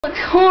It's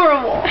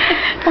horrible.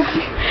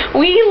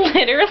 We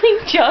literally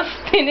just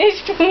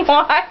finished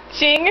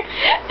watching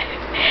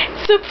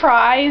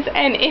Surprise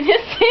and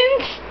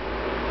Innocence.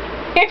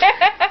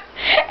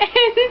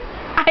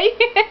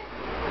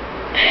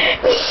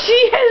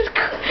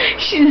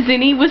 And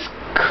Zinni was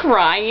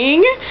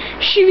crying.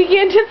 She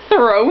began to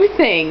throw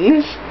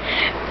things.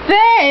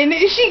 Then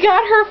she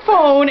got her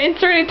phone and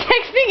started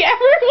texting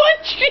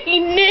everyone she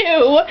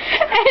knew.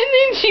 And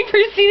then she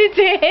proceeded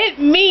to hit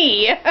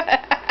me.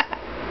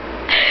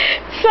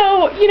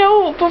 So, you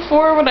know,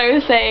 before when I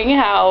was saying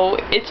how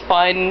it's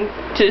fun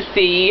to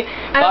see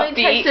Buffy... I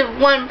only texted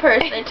one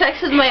person. I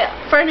texted my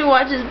friend who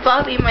watches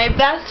Buffy, my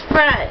best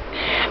friend.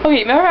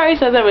 Okay, remember how I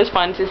said that it was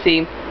fun to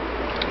see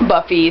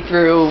Buffy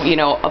through, you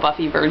know, a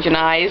Buffy virgin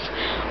eyes?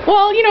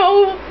 Well, you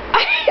know,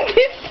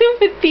 this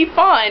would be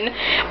fun.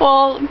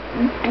 Well,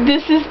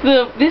 this is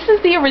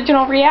the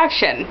original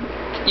reaction.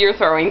 You're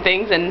throwing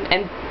things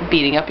and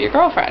beating up your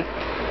girlfriend.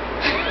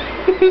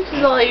 This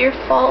is all your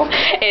fault.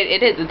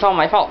 It is. It's all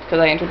my fault because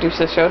I introduced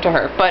this show to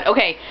her. But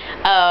okay,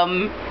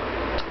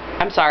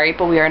 I'm sorry,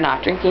 but we are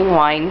not drinking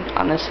wine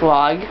on this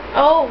vlog.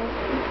 Oh.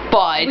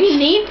 But we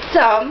need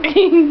some.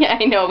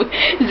 I know.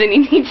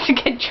 Zinni needs to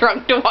get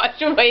drunk to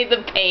wash away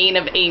the pain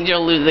of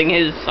Angel losing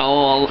his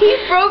soul. He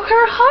broke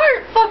her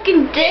heart,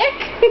 fucking dick.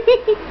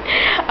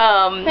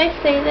 Can I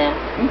say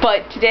that?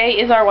 But today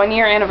is our 1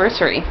 year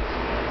anniversary.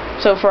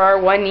 So for our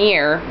 1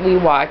 year, we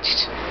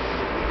watched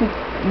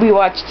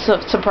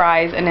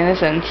Surprise and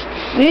Innocence.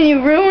 Then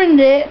you ruined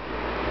it.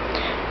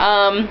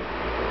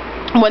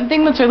 One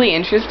thing that's really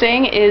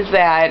interesting is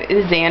that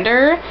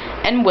Xander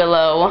and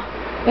Willow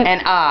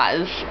and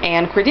Oz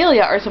and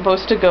Cordelia are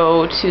supposed to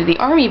go to the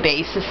army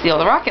base to steal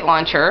the rocket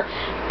launcher,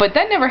 but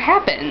that never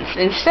happens.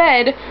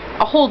 Instead,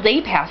 a whole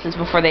day passes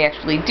before they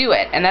actually do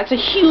it, and that's a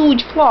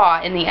huge flaw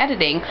in the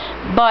editing,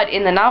 but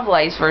in the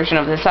novelized version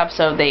of this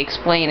episode, they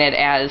explain it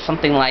as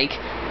something like,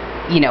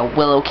 you know,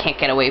 Willow can't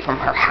get away from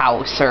her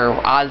house, or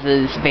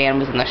Oz's van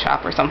was in the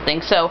shop or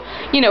something. So,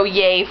 you know,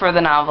 yay for the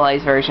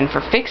novelized version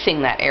for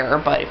fixing that error,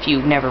 but if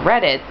you've never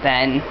read it,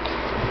 then,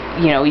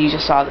 you know, you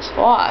just saw this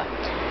flaw.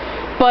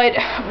 But,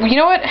 you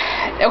know what?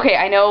 Okay,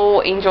 I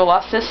know Angel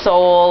lost his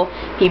soul,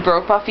 he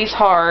broke Buffy's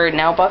heart,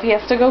 now Buffy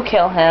has to go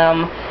kill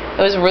him.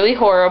 It was really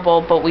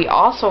horrible, but we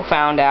also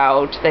found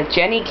out that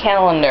Jenny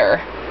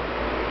Calendar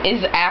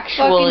is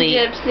actually...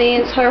 Fucking Gypsy,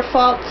 it's her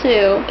fault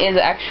too. Is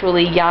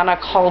actually Jena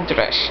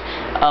Kaldrish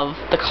of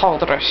the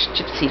Kaldrish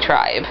Gypsy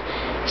tribe.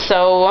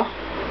 So,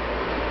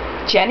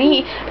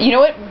 Jenny, you know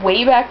what,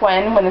 way back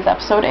when this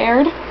episode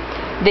aired,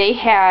 they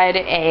had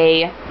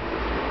a,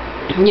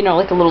 you know,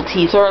 like a little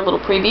teaser, a little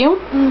preview,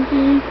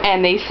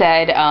 and they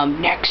said,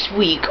 next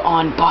week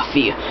on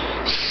Buffy,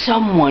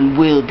 someone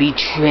will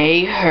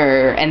betray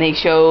her, and they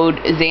showed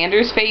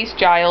Xander's face,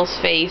 Giles'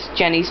 face,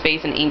 Jenny's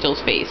face, and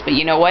Angel's face. But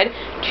you know what?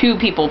 2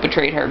 people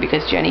betrayed her,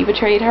 because Jenny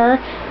betrayed her,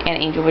 and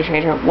Angel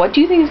betrayed her. What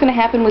do you think is going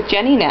to happen with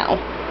Jenny now?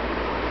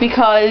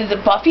 Because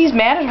Buffy's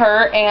mad at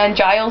her, and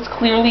Giles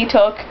clearly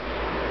took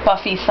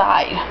Buffy's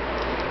side.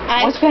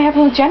 What's going to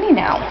happen with Jenny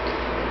now?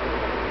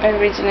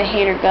 Everybody's gonna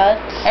hate her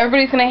guts.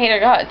 Everybody's gonna hate her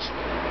guts.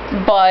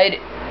 But,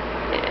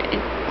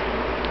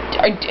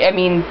 I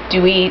mean,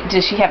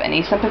 does she have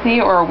any sympathy,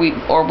 or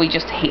we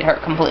just hate her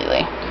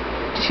completely?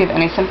 Does she have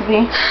any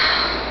sympathy?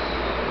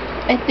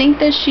 I think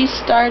that she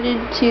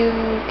started to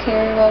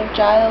care about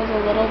Giles a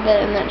little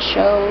bit, and that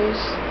shows.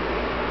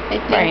 I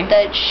think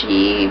that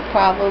she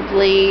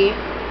probably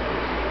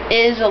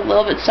is a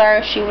little bit sorry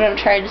if she wouldn't have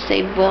tried to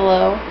save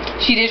Willow.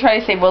 She did try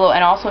to save Willow,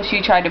 and also she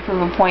tried to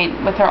prove a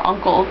point with her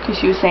uncle, because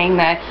she was saying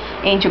that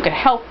Angel could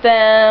help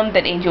them,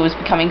 that Angel was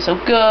becoming so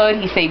good,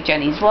 he saved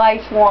Jenny's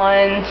life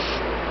once.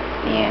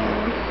 Yeah.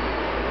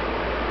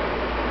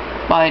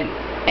 But,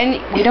 and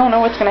we don't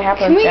know what's going to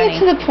happen with Jenny.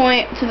 Can we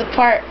get to the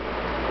part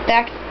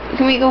back,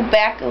 can we go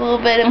back a little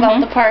bit about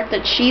the part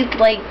that she,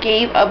 like,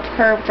 gave up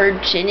her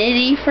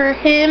virginity for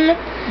him?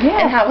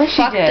 Yeah, and how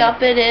fucked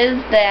up it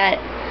is that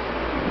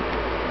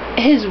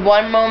his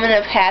one moment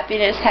of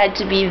happiness had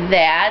to be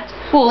that.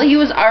 Well, he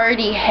was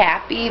already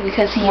happy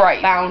because he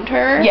found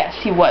her. Yes,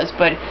 he was,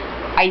 but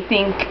I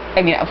think,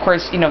 I mean, of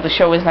course, you know, the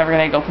show is never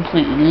going to go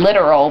completely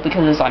literal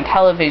because it's on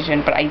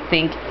television, but I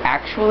think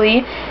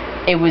actually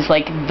it was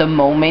like the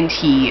moment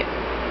he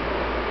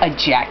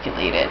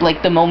ejaculated,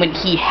 like the moment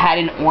he had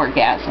an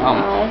orgasm,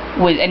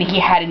 and he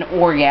had an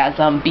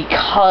orgasm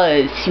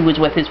because he was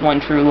with his one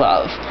true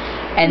love.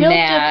 And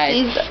that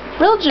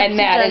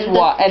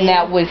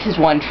was his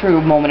one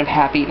true moment of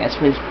happiness,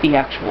 was the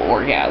actual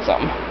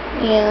orgasm.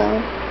 Yeah.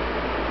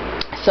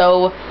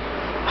 So,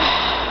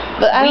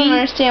 but I don't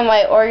understand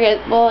why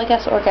well, I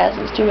guess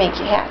orgasms do make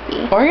you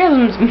happy.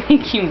 Orgasms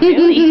make you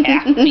really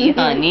happy,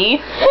 honey.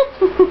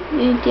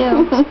 You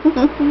do.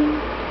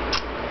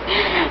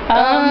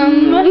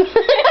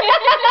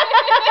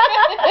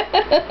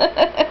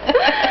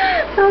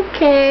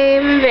 Okay,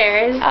 I'm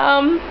embarrassed.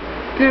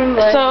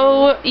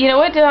 So, you know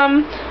what,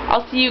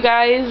 I'll see you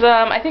guys,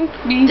 I think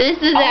we...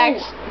 This is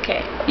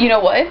okay. You know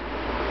what?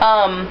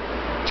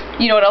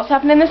 You know what else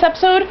happened in this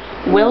episode?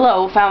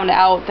 Willow found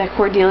out that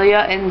Cordelia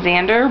and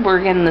Xander were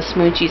getting the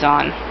smoochies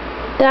on.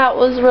 That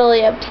was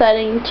really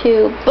upsetting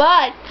too,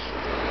 but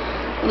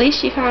at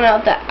least she found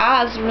out that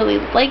Oz really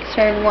likes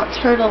her and wants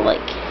her to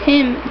like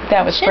him.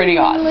 That was pretty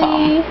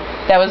awesome.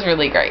 That was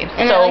really great.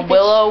 And so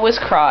Willow was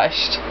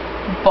crushed,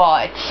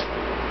 but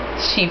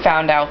she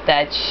found out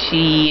that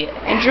she...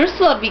 And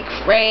Drusilla be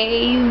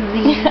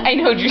crazy. I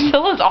know,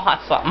 Drusilla's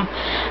awesome.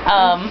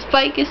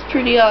 Spike is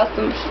pretty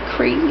awesome. He's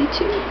crazy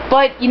too.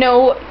 But, you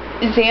know,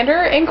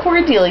 Xander and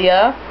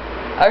Cordelia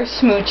are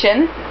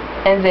smooching,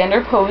 and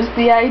Xander posed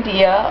the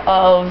idea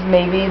of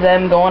maybe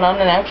them going on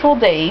an actual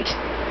date,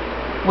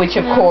 which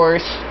of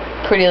course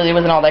Cordelia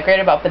wasn't all that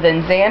great about, but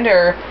then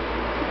Xander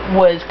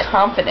was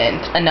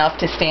confident enough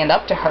to stand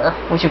up to her,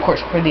 which of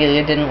course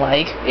Cordelia didn't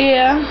like.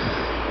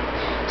 Yeah.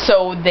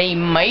 So they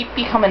might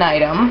become an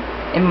item.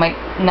 It might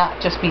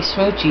not just be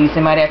smoochies.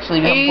 They might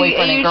actually become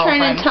boyfriend and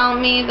girlfriend. Are you trying to tell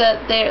me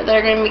that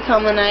they're going to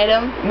become an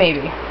item?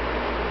 Maybe.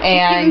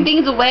 And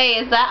giving things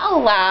away, is that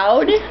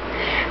allowed?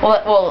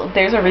 Well,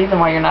 there's a reason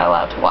why you're not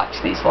allowed to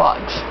watch these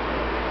vlogs.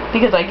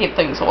 Because I give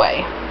things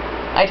away.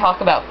 I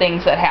talk about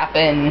things that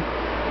happen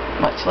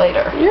much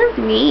later. You're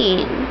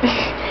mean.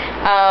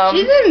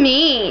 She's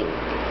mean.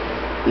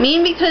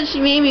 Mean because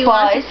she made me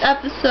watch this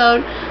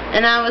episode,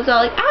 and I was all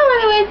like, I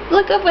want to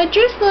look up what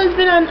Drusilla's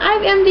been on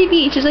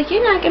IMDb. She's like,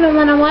 you're not going to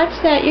want to watch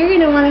that. You're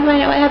going to want to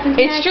find out what happens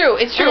next. It's true.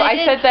 It's true. I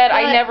said that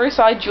I never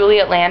saw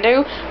Juliet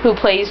Landau, who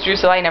plays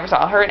Drusilla. I never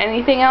saw her in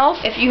anything else.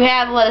 If you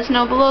have, let us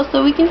know below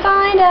so we can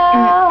find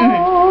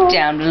out.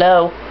 Down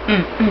below.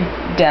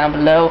 Down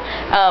below.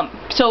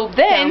 So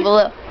then... Down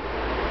below.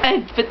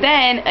 But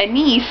then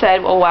Anise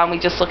said, well, why don't we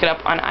just look it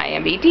up on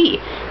IMDb?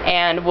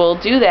 And we'll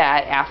do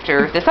that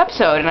after this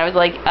episode. And I was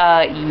like,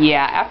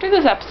 yeah, after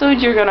this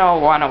episode, you're going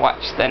to want to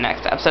watch the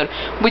next episode.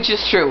 Which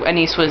is true.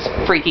 Anise was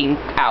freaking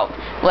out.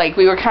 Like,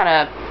 we were kind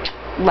of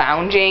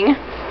lounging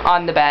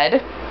on the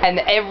bed. And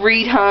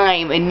every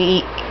time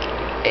Anise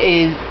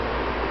is...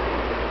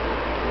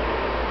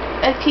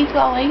 Keep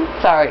going.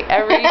 Sorry.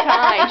 Every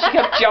time she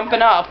kept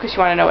jumping up because she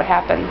wanted to know what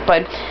happened.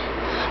 But...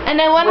 And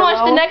I want to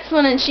watch the next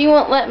one, and she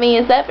won't let me.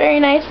 Is that very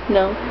nice?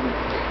 No.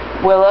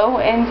 Willow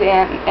and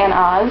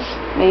Oz,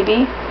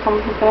 maybe.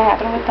 Something's going to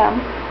happen with them.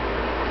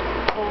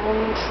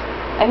 And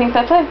I think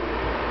that's it.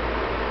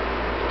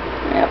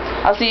 Yep.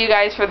 I'll see you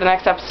guys for the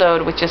next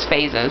episode, which is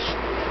phases.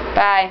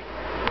 Bye.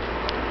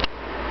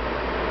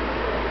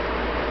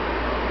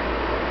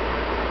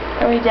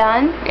 Are we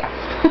done? Yeah.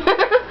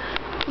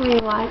 Can we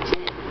watch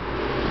it?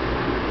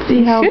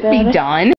 It should be done.